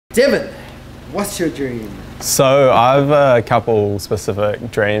Devan, what's your dream? So I have a couple specific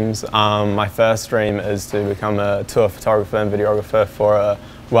dreams. My first dream is to become a tour photographer and videographer for a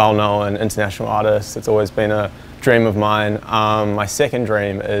well-known international artist. It's always been a dream of mine. My second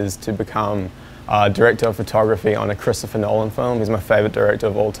dream is to become a director of photography on a Christopher Nolan film. He's my favorite director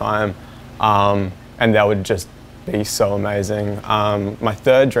of all time, and that would just be so amazing. My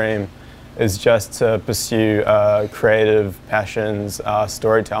third dream is just to pursue creative passions,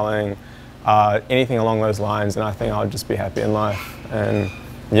 storytelling, anything along those lines, and I think I'll just be happy in life. And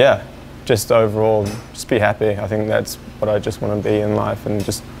yeah, just overall, just be happy. I think that's what I just want to be in life, and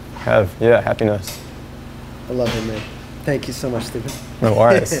just have, happiness. I love it, man. Thank you so much, Stephen. No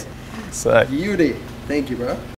worries. Sick. Beauty. Thank you, bro.